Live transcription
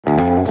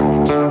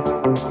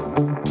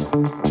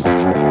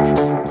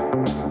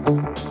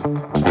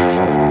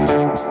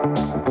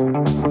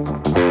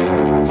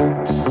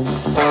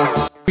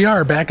We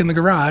are back in the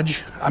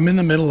garage. I'm in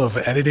the middle of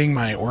editing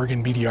my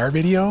Oregon BDR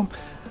video,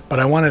 but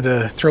I wanted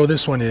to throw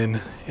this one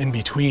in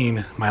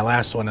between my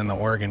last one and the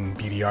Oregon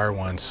BDR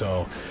one.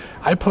 So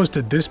I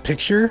posted this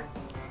picture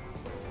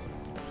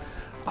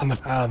on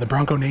the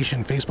Bronco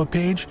Nation Facebook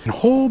page, and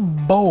oh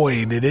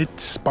boy did it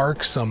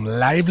spark some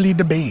lively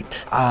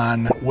debate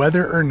on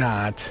whether or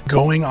not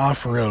going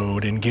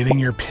off-road and getting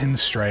your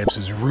pinstripes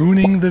is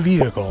ruining the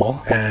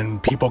vehicle,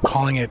 and people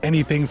calling it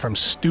anything from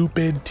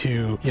stupid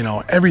to, you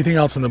know, everything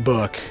else in the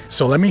book.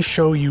 So let me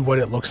show you what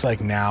it looks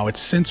like now.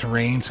 It's since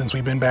rained since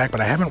we've been back, but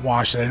I haven't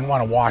washed it. I didn't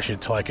want to wash it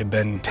till I could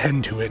then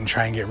tend to it and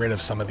try and get rid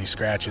of some of these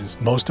scratches.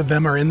 Most of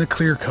them are in the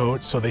clear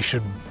coat, so they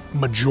should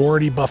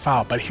majority buff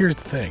out. But here's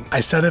the thing, I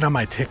said it on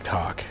my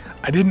TikTok,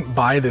 I didn't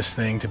buy this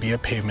thing to be a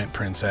pavement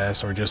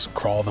princess or just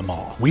crawl them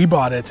all. We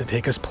bought it to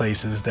take us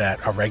places that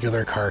a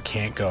regular car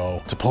can't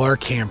go, to pull our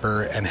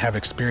camper and have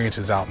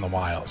experiences out in the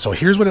wild. So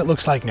here's what it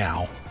looks like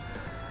now.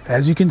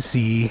 As you can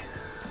see,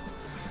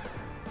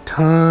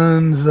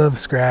 tons of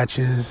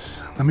scratches.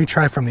 Let me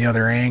try from the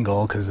other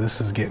angle because this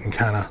is getting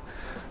kind of,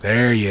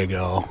 there you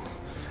go.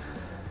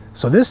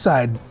 So this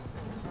side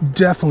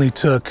definitely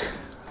took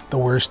the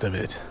worst of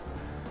it.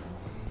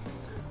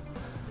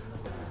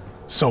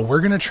 So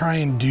we're gonna try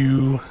and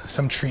do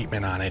some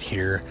treatment on it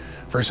here.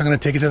 First, I'm gonna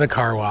take it to the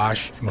car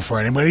wash. Before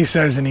anybody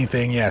says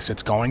anything, yes,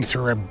 it's going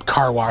through a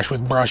car wash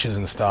with brushes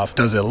and stuff.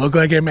 Does it look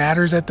like it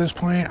matters at this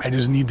point? I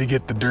just need to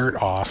get the dirt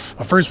off.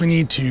 But first we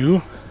need to,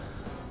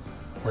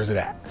 where's it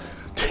at?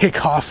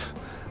 Take off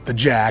the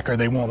jack or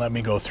they won't let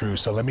me go through.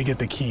 So let me get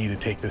the key to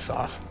take this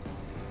off.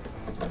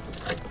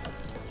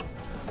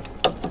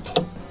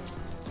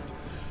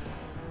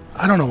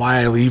 I don't know why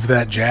I leave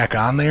that jack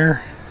on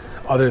there,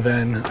 other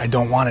than I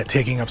don't want it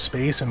taking up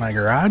space in my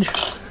garage,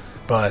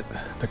 but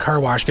the car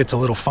wash gets a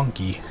little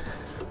funky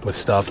with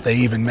stuff. They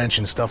even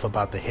mention stuff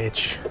about the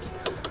hitch.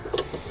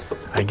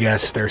 I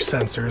guess their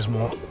sensors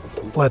won't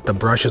let the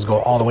brushes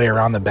go all the way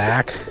around the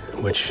back,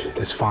 which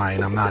is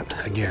fine. I'm not,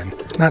 again,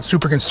 not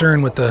super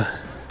concerned with the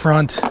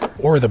front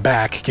or the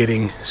back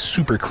getting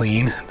super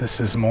clean. This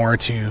is more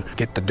to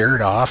get the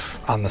dirt off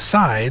on the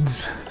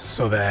sides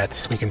so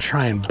that we can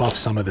try and buff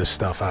some of this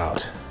stuff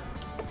out.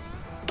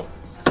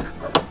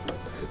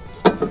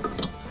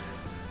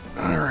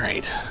 All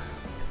right,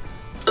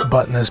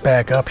 button this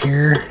back up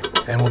here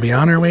and we'll be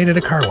on our way to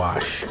the car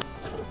wash.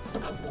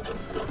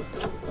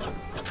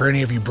 For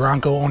any of you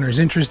Bronco owners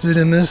interested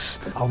in this,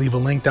 I'll leave a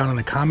link down in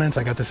the comments.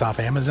 I got this off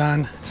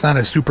Amazon. It's not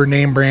a super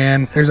name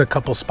brand. There's a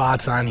couple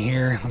spots on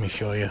here. Let me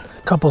show you.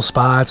 A couple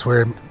spots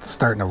where it's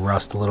starting to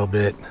rust a little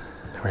bit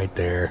right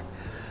there.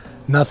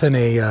 Nothing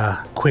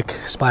a quick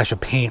splash of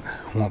paint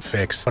won't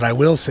fix. What I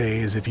will say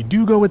is if you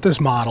do go with this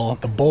model,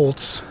 the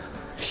bolts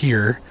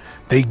here,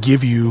 they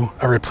give you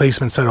a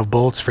replacement set of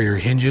bolts for your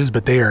hinges,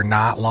 but they are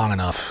not long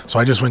enough. So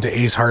I just went to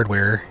Ace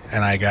Hardware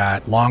and I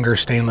got longer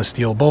stainless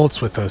steel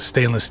bolts with a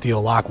stainless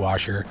steel lock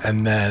washer.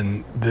 And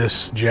then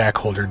this jack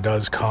holder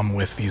does come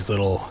with these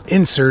little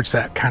inserts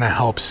that kind of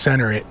help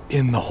center it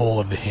in the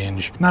hole of the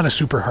hinge. Not a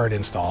super hard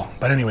install,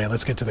 but anyway,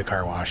 let's get to the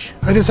car wash.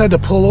 I just had to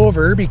pull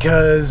over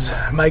because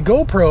my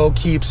GoPro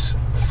keeps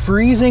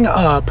freezing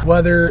up,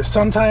 whether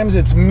sometimes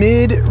it's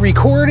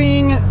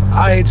mid-recording,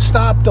 I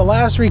stopped the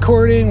last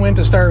recording, went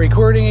to start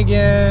recording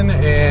again,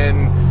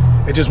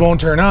 and it just won't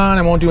turn on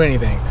and won't do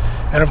anything.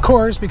 And of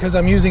course, because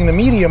I'm using the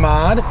media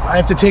mod, I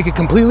have to take it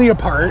completely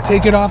apart,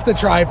 take it off the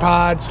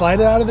tripod, slide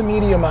it out of the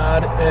media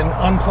mod, and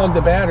unplug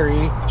the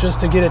battery just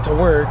to get it to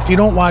work. If you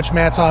don't watch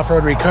Matt's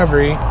Off-Road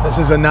Recovery, this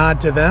is a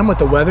nod to them with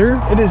the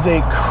weather. It is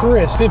a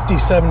crisp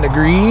 57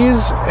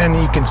 degrees, and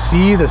you can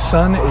see the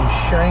sun is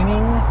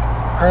shining.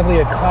 Hardly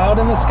a cloud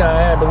in the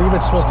sky. I believe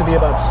it's supposed to be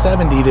about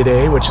 70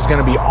 today, which is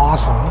going to be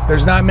awesome.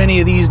 There's not many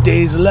of these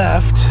days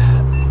left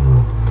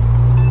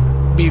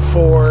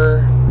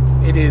before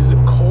it is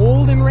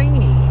cold and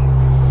rainy.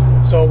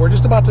 So we're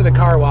just about to the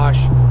car wash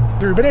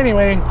through. But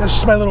anyway, that's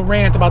just my little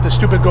rant about the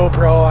stupid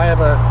GoPro. I have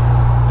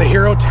the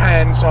Hero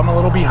 10, so I'm a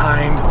little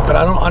behind, but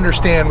I don't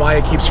understand why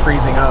it keeps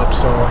freezing up.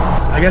 So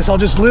I guess I'll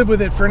just live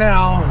with it for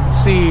now and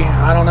see.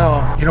 I don't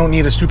know. You don't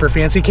need a super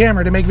fancy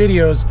camera to make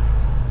videos.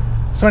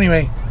 So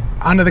anyway,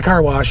 onto the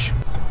car wash.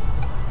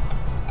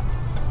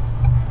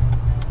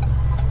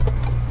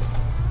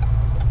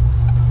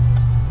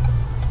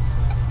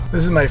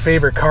 This is my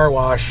favorite car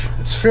wash.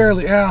 It's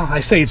fairly, yeah, I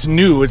say it's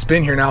new. It's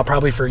been here now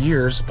probably for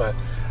years, but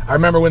I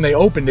remember when they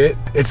opened it.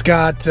 It's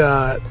got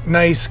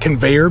nice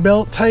conveyor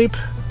belt type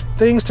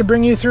things to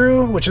bring you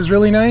through, which is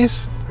really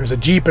nice. There's a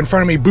Jeep in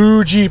front of me.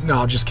 Boo, Jeep.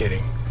 No, I'm just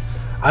kidding.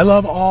 I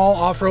love all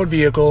off-road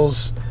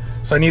vehicles,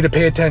 so I need to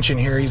pay attention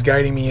here. He's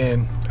guiding me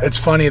in. It's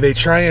funny, they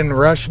try and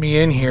rush me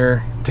in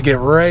here to get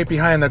right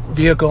behind the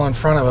vehicle in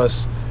front of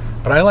us,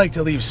 but I like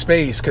to leave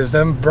space because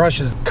them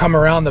brushes come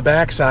around the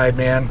backside,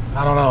 man.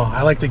 I don't know,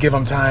 I like to give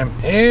them time.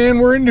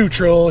 And we're in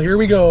neutral, here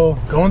we go,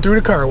 going through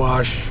the car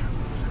wash.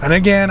 And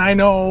again, I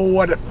know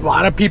what a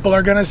lot of people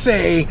are gonna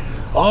say,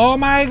 oh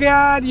my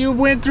God, you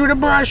went through the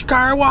brush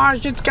car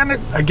wash, it's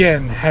gonna...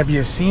 Again, have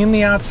you seen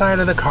the outside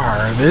of the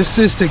car? This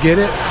is to get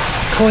it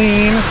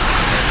clean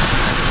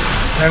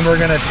And we're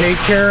gonna take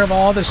care of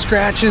all the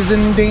scratches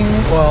and ding.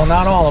 Well,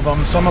 not all of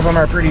them. Some of them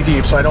are pretty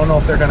deep, so I don't know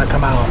if they're gonna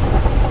come out.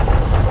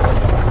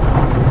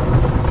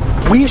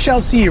 We shall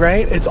see,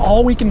 right? It's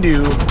all we can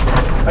do.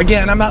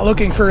 Again, I'm not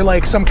looking for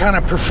like some kind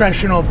of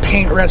professional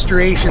paint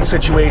restoration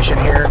situation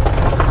here.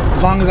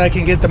 As long as I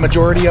can get the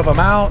majority of them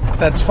out,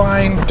 that's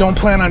fine. Don't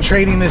plan on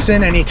trading this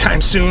in anytime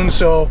soon,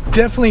 so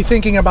definitely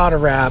thinking about a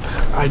wrap.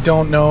 I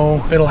don't know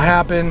if it'll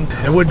happen.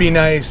 It would be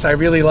nice. I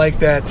really like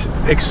that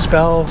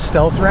Expel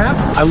stealth wrap.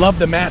 I love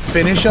the matte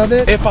finish of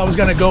it. If I was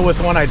gonna go with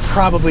one, I'd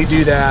probably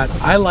do that.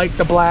 I like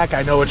the black.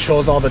 I know it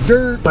shows all the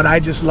dirt, but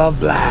I just love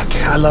black.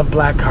 I love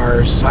black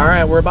cars. All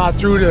right, we're about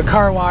through to the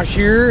car wash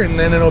here, and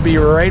then it'll be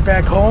right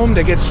back home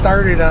to get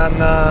started on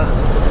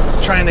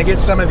trying to get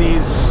some of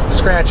these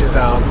scratches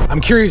out. I'm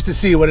curious to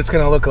see what it's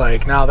going to look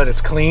like now that it's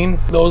clean.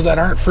 Those that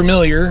aren't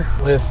familiar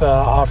with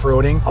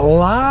off-roading, a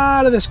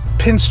lot of this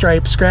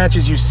pinstripe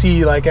scratches you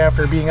see like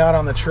after being out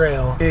on the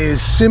trail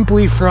is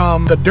simply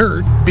from the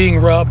dirt being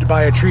rubbed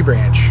by a tree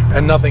branch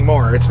and nothing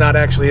more. It's not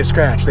actually a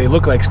scratch. They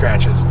look like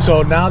scratches.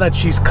 So now that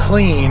she's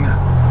clean,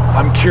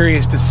 I'm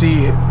curious to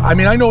see. I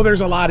mean, I know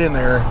there's a lot in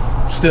there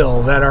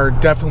still that are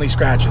definitely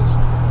scratches,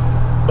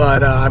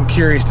 but I'm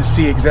curious to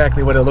see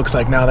exactly what it looks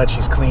like now that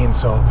she's clean.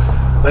 So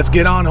let's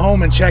get on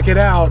home and check it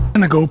out.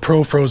 And the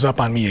GoPro froze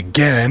up on me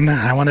again.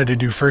 I wanted to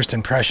do first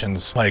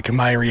impressions, like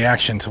my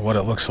reaction to what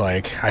it looks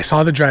like. I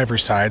saw the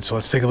driver's side, so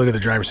let's take a look at the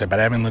driver's side, but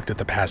I haven't looked at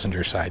the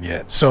passenger side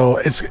yet. So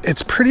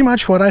it's pretty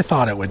much what I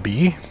thought it would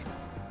be.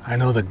 I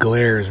know the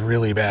glare is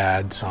really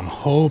bad, so I'm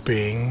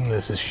hoping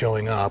this is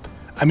showing up.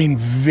 I mean,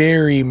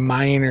 very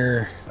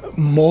minor.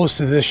 Most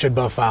of this should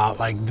buff out.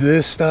 Like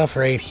this stuff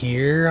right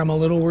here, I'm a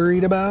little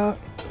worried about.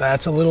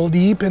 That's a little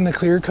deep in the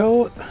clear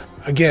coat.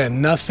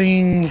 Again,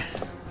 nothing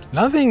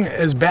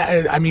as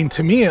bad. I mean,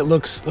 to me, it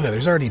looks, look,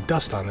 there's already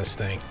dust on this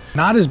thing.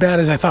 Not as bad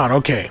as I thought.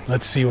 Okay,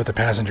 let's see what the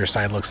passenger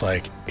side looks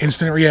like.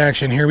 Instant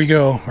reaction, here we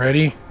go.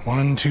 Ready?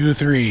 1, 2,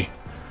 3.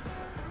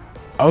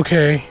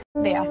 Okay.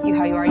 They ask you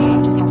how you are,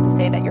 you just have to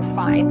say that you're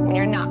fine when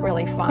you're not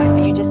really fine,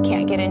 but you just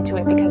can't get into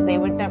it because they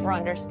would never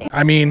understand.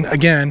 I mean,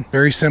 again,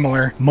 very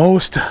similar.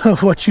 Most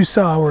of what you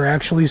saw were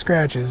actually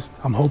scratches.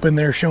 I'm hoping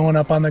they're showing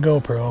up on the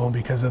GoPro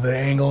because of the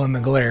angle and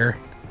the glare.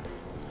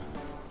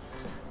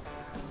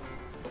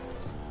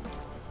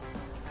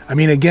 I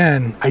mean,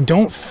 again, I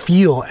don't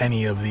feel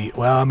any of the,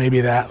 well,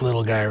 maybe that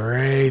little guy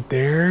right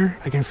there,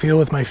 I can feel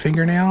with my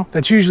fingernail.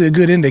 That's usually a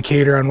good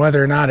indicator on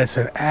whether or not it's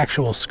an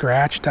actual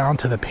scratch down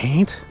to the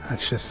paint.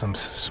 That's just some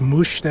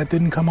smoosh that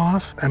didn't come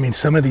off. I mean,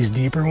 some of these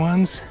deeper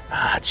ones,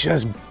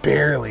 just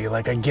barely.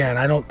 Like, again,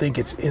 I don't think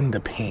it's in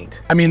the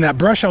paint. I mean, that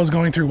brush I was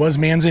going through was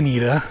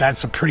Manzanita.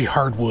 That's a pretty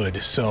hard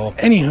wood. So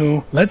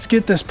anywho, let's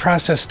get this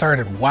process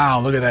started. Wow,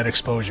 look at that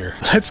exposure.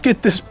 Let's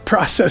get this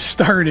process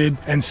started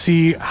and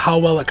see how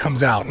well it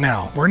comes out.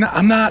 Now,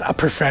 I'm not a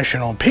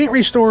professional paint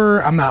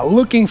restorer. I'm not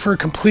looking for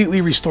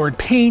completely restored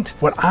paint.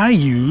 What I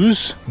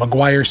use,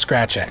 Meguiar'S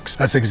Scratch X.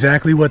 That's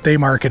exactly what they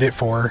market it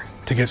for,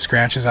 to get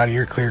scratches out of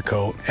your clear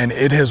coat, and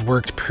it has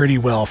worked pretty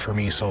well for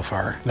me so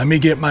far. Let me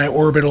get my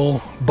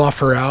Orbital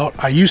buffer out.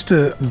 I used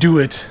to do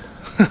it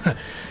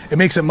it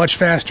makes it much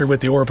faster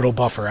with the Orbital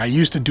buffer. I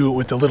used to do it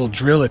with the little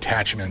drill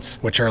attachments,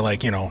 which are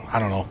like, you know, I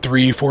don't know,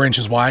 3-4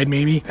 inches wide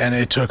maybe, and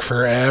it took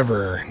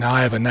forever. Now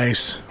I have a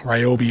nice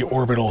Ryobi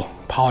Orbital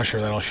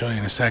polisher that I'll show you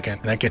in a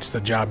second. That gets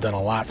the job done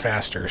a lot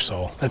faster,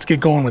 so let's get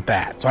going with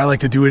that. So I like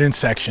to do it in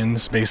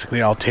sections.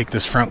 Basically, I'll take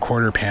this front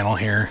quarter panel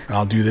here, and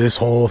I'll do this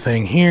whole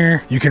thing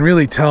here. You can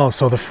really tell,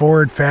 so the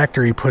Ford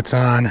factory puts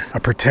on a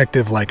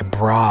protective like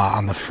bra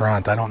on the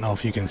front. I don't know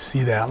if you can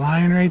see that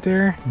line right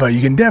there, but you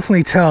can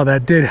definitely tell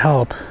that did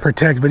help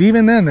protect. But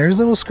even then, there's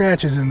little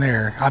scratches in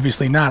there.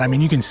 Obviously not. I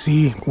mean, you can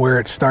see where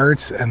it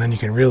starts, and then you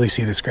can really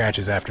see the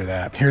scratches after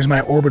that. Here's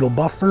my Orbital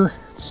buffer.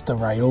 It's the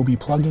Ryobi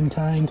plug-in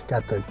kind.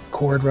 Got the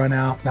cord run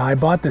out. Now I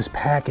bought this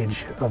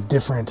package of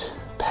different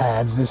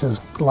pads. This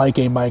is like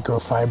a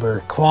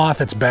microfiber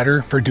cloth. It's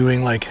better for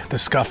doing like the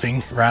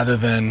scuffing rather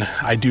than,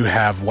 I do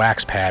have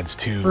wax pads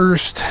too.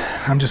 First,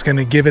 I'm just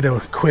gonna give it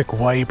a quick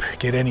wipe,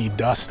 get any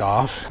dust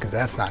off, because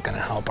that's not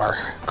gonna help our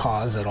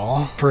cause at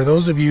all. For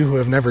those of you who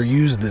have never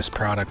used this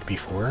product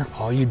before,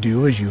 all you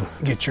do is you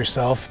get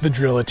yourself the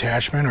drill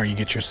attachment, or you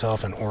get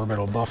yourself an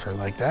Orbital buffer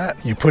like that.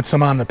 You put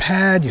some on the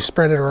pad, you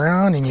spread it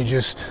around, and you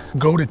just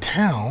go to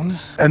town,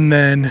 and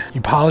then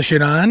you polish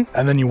it on,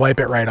 and then you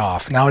wipe it right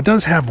off. Now it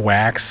does have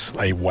wax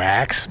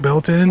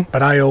built in,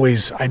 but I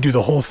do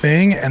the whole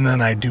thing, and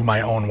then I do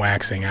my own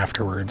waxing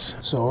afterwards.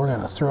 So we're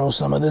gonna throw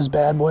some of this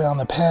bad boy on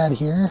the pad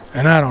here,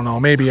 and I don't know,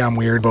 maybe I'm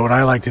weird, but what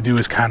I like to do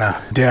is kind of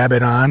dab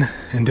it on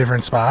in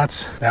different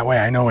spots. That way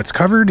I know it's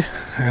covered,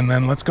 and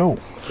then let's go.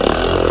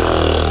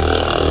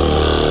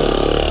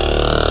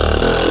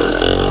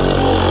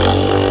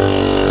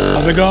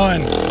 How's it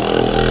going? I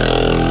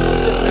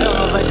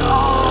was like,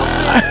 oh,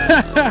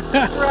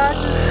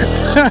 scratches.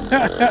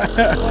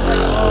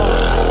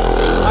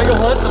 I go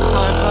hunt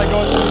sometimes, and I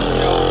go through, you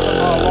know, some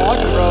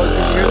logging roads,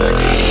 and you're like,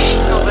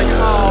 I was like,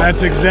 oh.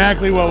 That's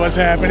exactly what was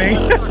happening.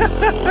 Does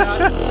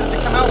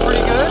it come out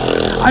pretty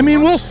good? I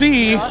mean, we'll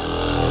see.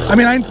 I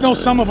mean, I know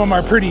some of them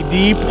are pretty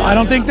deep. I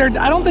don't think they're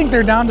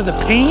down to the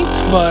paint,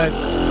 but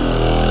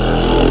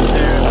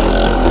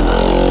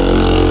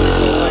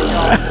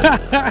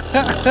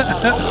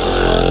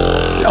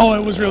oh,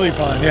 it was really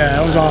fun. Yeah,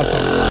 it was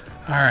awesome.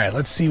 All right,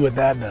 let's see what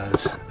that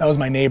does. That was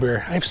my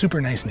neighbor. I have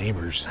super nice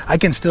neighbors. I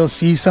can still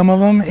see some of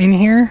them in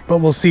here, but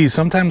we'll see.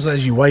 Sometimes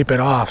as you wipe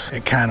it off,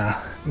 it kind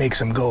of makes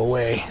them go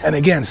away. And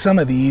again, some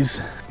of these,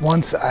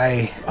 once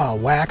I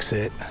wax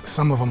it,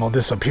 some of them will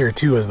disappear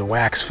too as the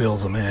wax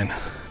fills them in.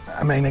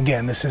 I mean,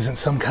 again, this isn't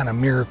some kind of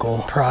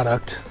miracle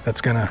product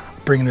that's gonna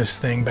bring this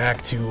thing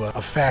back to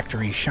a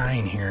factory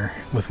shine here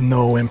with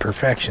no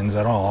imperfections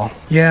at all.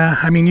 Yeah,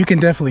 I mean, you can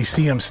definitely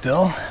see them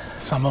still,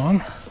 some of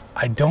them.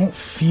 I don't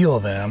feel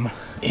them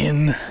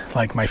in,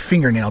 like my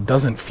fingernail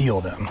doesn't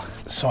feel them.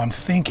 So I'm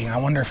thinking, I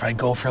wonder if I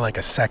go for like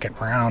a second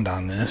round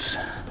on this,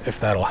 if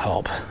that'll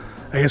help.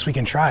 I guess we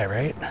can try,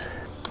 right?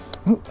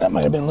 Ooh, that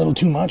might have been a little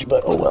too much,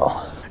 but oh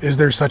well. Is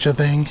there such a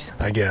thing?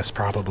 I guess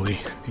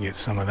probably. You get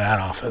some of that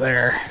off of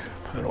there.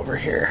 Put it over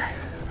here.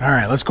 All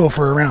right, let's go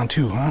for a round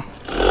two, huh?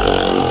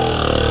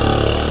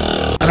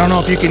 I don't know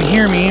if you can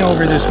hear me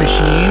over this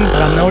machine,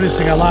 but I'm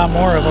noticing a lot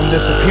more of them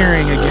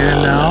disappearing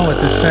again now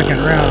with this second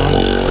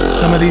round.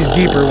 Some of these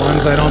deeper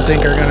ones I don't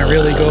think are gonna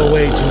really go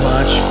away too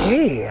much.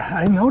 Hey,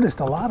 I noticed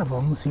a lot of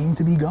them seem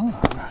to be gone.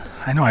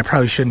 I know I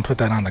probably shouldn't put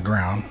that on the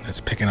ground. It's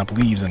picking up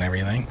leaves and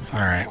everything.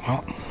 All right,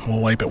 well, we'll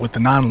wipe it with the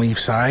non-leaf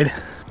side.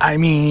 I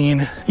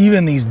mean,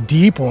 even these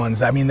deep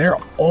ones, I mean, they're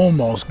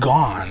almost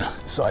gone.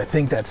 So I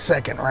think that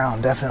second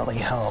round definitely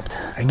helped.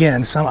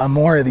 Again, some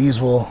more of these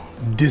will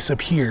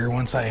disappear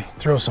once I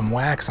throw some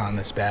wax on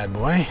this bad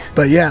boy.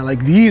 But yeah,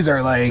 like these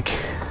are like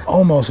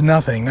almost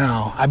nothing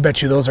now. I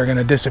bet you those are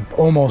gonna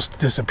almost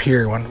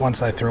disappear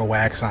once I throw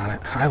wax on it.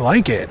 I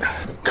like it.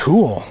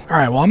 Cool. All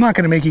right, well, I'm not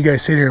gonna make you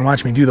guys sit here and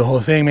watch me do the whole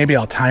thing. Maybe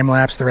I'll time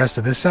lapse the rest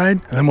of this side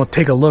and then we'll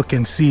take a look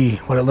and see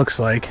what it looks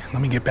like.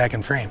 Let me get back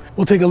in frame.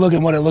 We'll take a look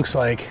at what it looks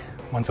like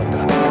once I'm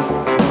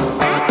done.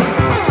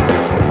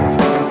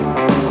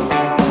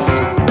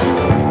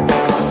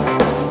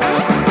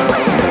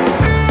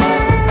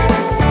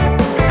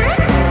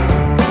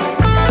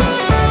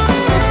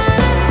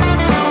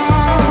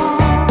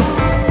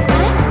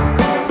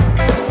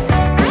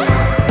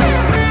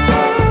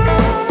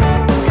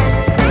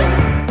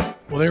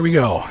 There we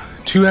go.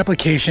 2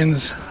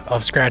 applications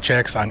of Scratch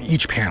X on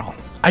each panel.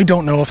 I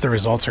don't know if the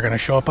results are going to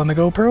show up on the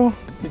GoPro.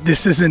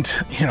 This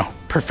isn't, you know,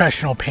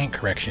 professional paint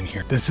correction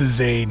here. This is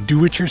a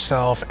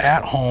do-it-yourself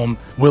at home.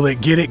 Will it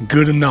get it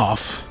good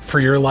enough for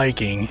your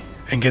liking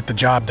and get the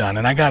job done?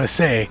 And I gotta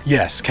say,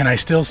 yes, can I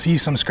still see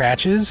some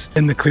scratches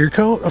in the clear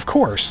coat? Of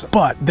course,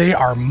 but they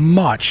are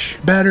much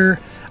better.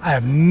 I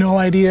have no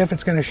idea if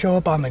it's going to show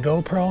up on the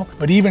GoPro,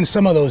 but even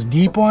some of those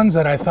deep ones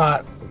that I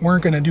thought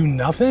weren't gonna do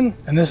nothing,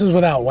 and this is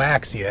without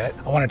wax yet.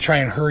 I wanna try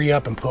and hurry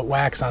up and put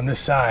wax on this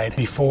side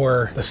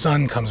before the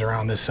sun comes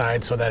around this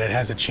side so that it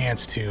has a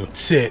chance to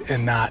sit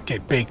and not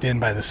get baked in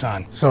by the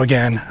sun. So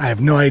again, I have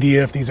no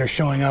idea if these are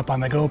showing up on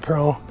the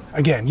GoPro.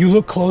 Again, you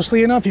look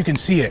closely enough, you can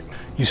see it.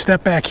 You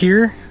step back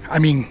here, I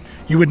mean,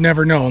 you would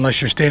never know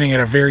unless you're standing at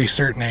a very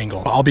certain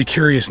angle. I'll be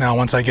curious now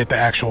once I get the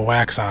actual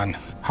wax on,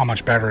 how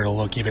much better it'll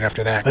look even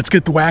after that. Let's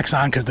get the wax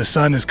on because the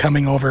sun is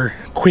coming over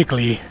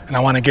quickly and I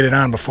want to get it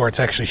on before it's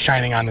actually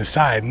shining on this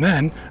side, and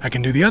then I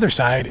can do the other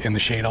side in the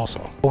shade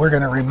also. We're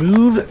going to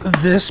remove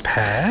this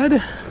pad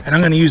and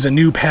I'm going to use a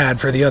new pad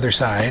for the other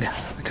side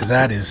because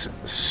that is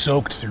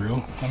soaked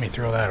through. Let me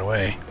throw that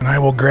away. And I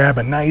will grab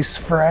a nice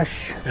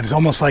fresh, it's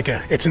almost like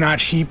it's not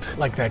sheep,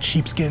 like that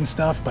sheepskin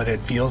stuff, but it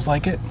feels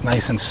like it.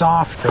 Nice and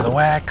soft for the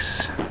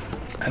wax.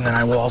 And then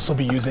I will also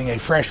be using a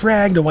fresh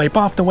rag to wipe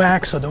off the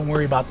wax, so don't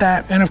worry about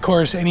that. And of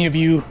course, any of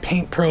you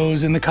paint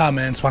pros in the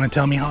comments want to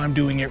tell me how I'm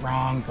doing it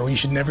wrong, or we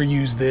should never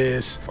use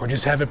this, or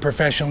just have it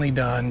professionally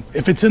done.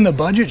 If it's in the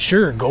budget,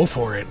 sure, go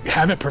for it.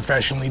 Have it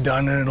professionally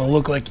done and it'll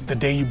look like the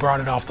day you brought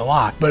it off the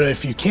lot. But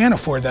if you can't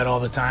afford that all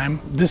the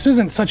time, this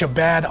isn't such a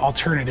bad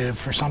alternative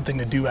for something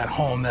to do at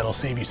home that'll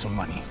save you some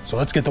money. So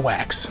let's get the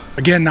wax.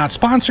 Again, not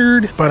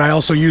sponsored, but I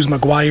also use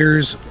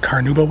Meguiar'S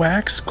Carnauba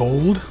wax,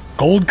 gold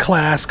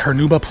class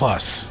Carnauba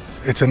Plus.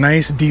 It's a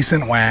nice,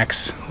 decent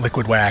wax,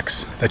 liquid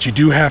wax, that you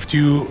do have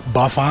to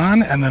buff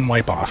on and then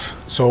wipe off.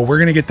 So we're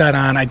gonna get that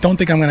on. I don't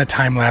think I'm gonna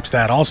time lapse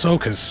that also,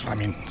 because I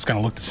mean, it's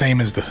gonna look the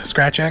same as the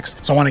Scratch X.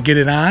 So I wanna get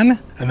it on,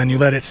 and then you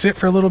let it sit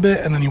for a little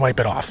bit, and then you wipe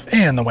it off.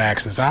 And the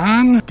wax is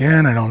on.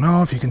 Again, I don't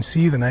know if you can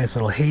see the nice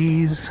little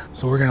haze.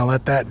 So we're gonna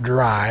let that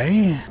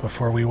dry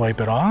before we wipe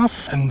it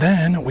off. And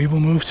then we will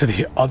move to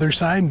the other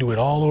side and do it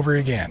all over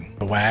again.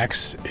 The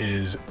wax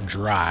is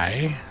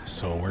dry,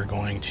 so we're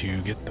going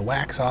to get the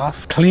wax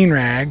off. Clean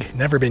rag,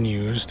 never been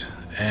used,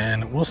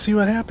 and we'll see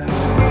what happens.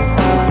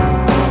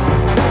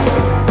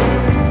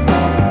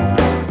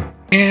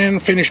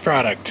 And finished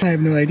product. I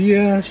have no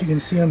idea if you can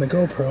see on the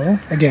GoPro.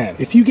 Again,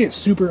 if you get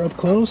super up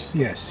close,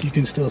 yes, you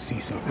can still see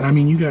something. And I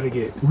mean, you got to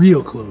get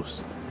real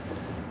close.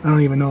 I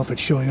don't even know if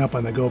it's showing up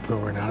on the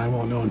GoPro or not. I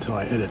won't know until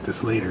I edit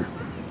this later.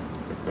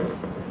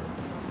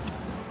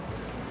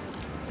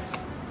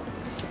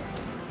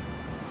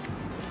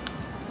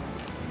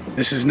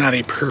 This is not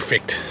a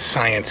perfect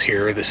science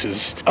here. This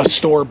is a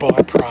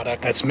store-bought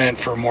product that's meant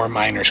for more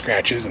minor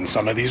scratches, and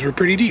some of these were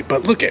pretty deep.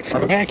 But look at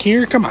from back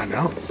here, come on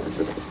now.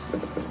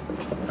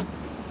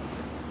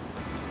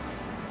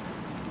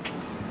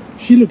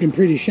 She looking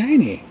pretty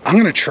shiny. I'm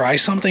gonna try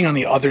something on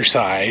the other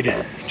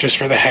side just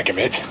for the heck of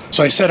it.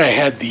 So I said I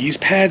had these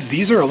pads.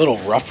 These are a little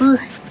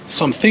rougher.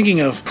 So I'm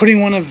thinking of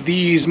putting one of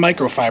these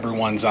microfiber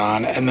ones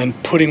on and then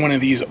putting one of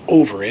these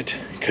over it,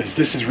 because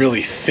this is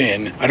really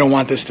thin. I don't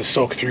want this to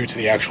soak through to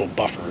the actual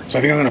buffer. So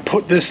I think I'm gonna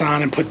put this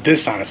on and put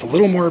this on. It's a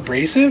little more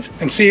abrasive,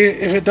 and see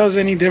if it does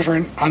any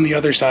different on the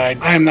other side.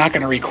 I am not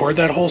gonna record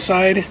that whole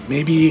side.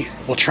 Maybe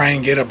we'll try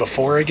and get a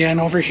before again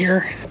over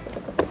here.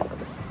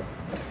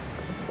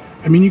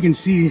 I mean, you can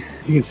see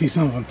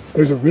some of them.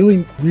 There's a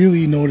really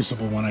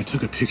noticeable one. I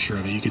took a picture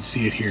of it. You can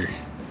see it here.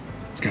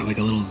 It's got like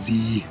a little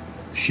Z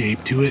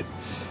shape to it.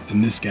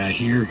 And this guy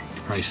here, you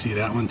can probably see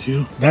that one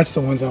too. That's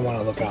the ones I want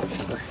to look out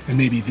for. And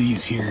maybe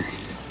these here.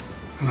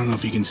 I don't know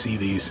if you can see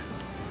these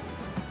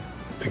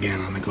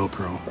again on the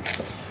GoPro.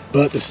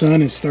 But the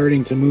sun is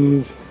starting to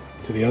move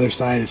to the other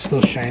side. It's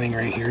still shining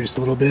right here just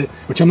a little bit,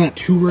 which I'm not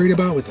too worried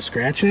about with the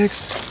Scratch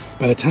X.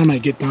 By the time I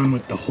get done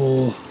with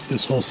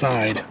this whole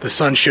side, the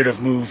sun should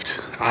have moved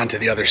onto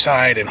the other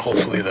side, and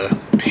hopefully the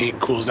paint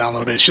cools down a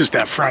little bit. It's just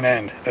that front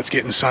end that's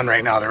getting sun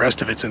right now. The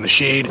rest of it's in the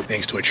shade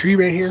thanks to a tree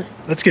right here.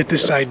 Let's get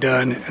this side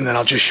done, and then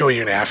I'll just show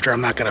you an after.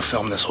 I'm not gonna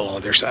film this whole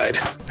other side.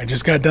 I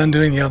just got done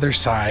doing the other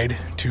side,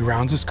 2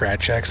 rounds of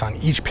Scratch X on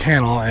each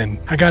panel, and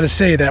I gotta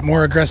say that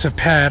more aggressive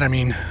pad, I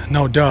mean,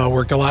 no duh,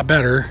 worked a lot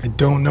better. I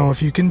don't know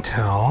if you can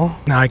tell.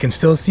 Now I can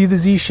still see the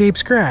Z-shaped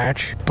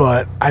scratch,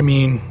 but I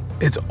mean,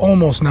 it's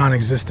almost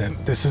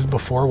non-existent. This is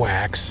before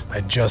wax.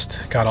 I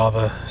just got all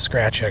the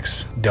Scratch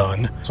X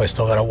done, so I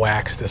still gotta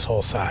wax this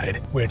whole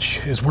side, which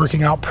is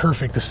working out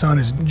perfect. The sun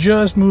is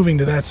just moving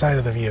to that side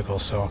of the vehicle,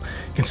 so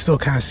you can still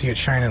kind of see it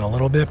shining a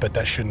little bit, but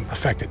that shouldn't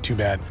affect it too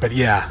bad. But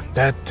yeah,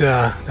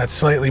 that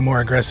slightly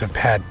more aggressive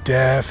pad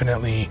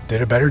definitely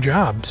did a better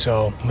job.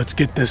 So let's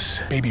get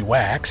this baby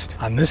waxed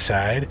on this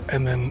side,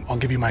 and then I'll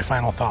give you my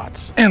final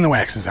thoughts. And the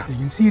wax is on. You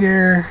can see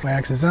there,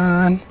 wax is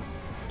on.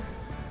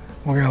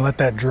 We're gonna let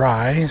that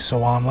dry. So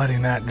while I'm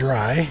letting that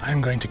dry,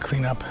 I'm going to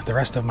clean up the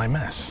rest of my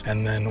mess,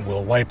 and then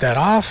we'll wipe that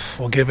off.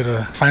 We'll give it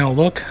a final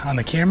look on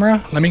the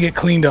camera. Let me get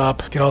cleaned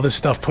up, get all this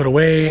stuff put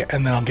away,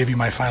 and then I'll give you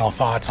my final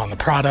thoughts on the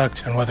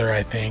product and whether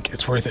I think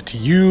it's worth it to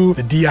you,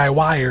 the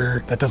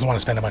DIYer that doesn't want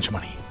to spend a bunch of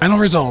money. Final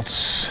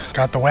results.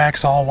 Got the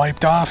wax all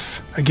wiped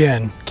off.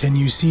 Again, can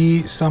you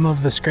see some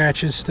of the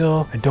scratches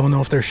still? I don't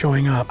know if they're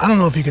showing up. I don't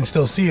know if you can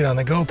still see it on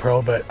the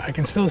GoPro, but I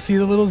can still see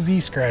the little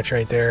Z scratch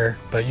right there.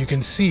 But you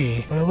can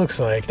see what it looks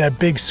like. That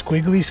big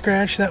squiggly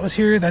scratch that was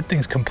here, that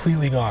thing's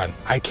completely gone.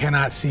 I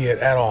cannot see it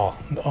at all,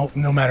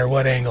 no matter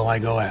what angle I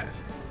go at.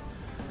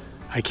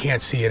 I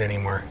can't see it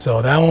anymore.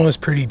 So that one was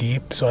pretty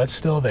deep, so that's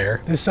still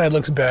there. This side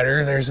looks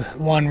better. There's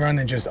one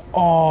running just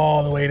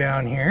all the way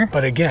down here.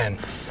 But again,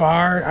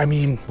 I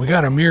mean, we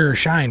got a mirror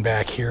shine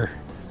back here.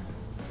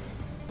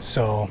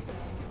 So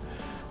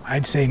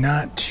I'd say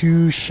not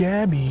too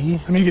shabby.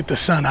 Let me get the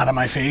sun out of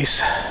my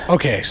face.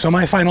 Okay, so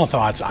my final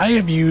thoughts. I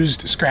have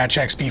used Scratch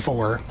X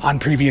before on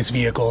previous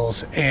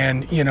vehicles,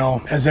 and you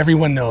know, as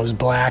everyone knows,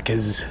 black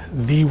is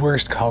the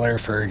worst color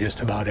for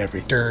just about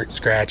every dirt,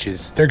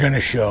 scratches. They're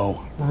gonna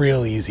show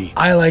real easy.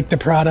 I like the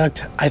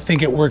product. I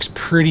think it works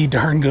pretty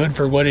darn good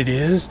for what it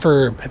is.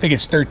 I think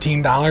it's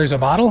 $13 a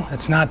bottle.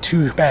 It's not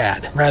too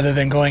bad, rather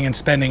than going and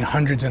spending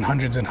hundreds and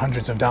hundreds and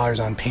hundreds of dollars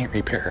on paint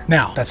repair.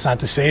 Now, that's not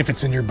to say if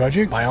it's in your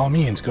budget, by all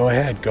means, go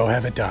ahead, go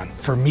have it done.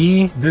 For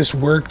me, this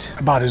worked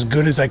about as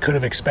good as I could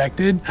have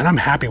expected, and I'm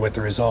happy with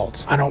the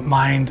results. I don't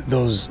mind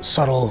those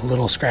subtle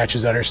little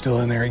scratches that are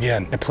still in there.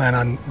 Again, I plan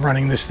on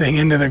running this thing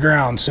into the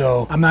ground,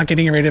 so I'm not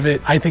getting rid of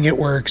it. I think it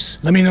works.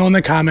 Let me know in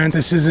the comments.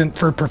 This isn't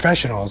for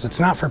professionals. It's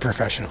not for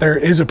professionals. There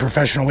is a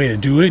professional way to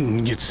do it,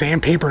 and get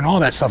sandpaper and all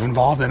that stuff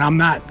involved, and I'm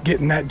not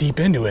getting that deep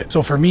into it.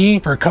 So for me,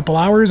 for a couple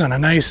hours on a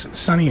nice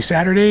sunny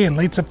Saturday in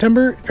late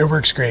September, it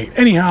works great.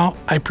 Anyhow,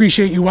 I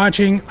appreciate you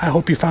watching. I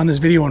hope you found this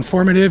video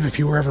informative if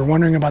you were ever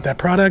wondering about that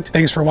product.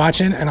 Thanks for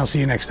watching, and I'll see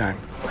you next time.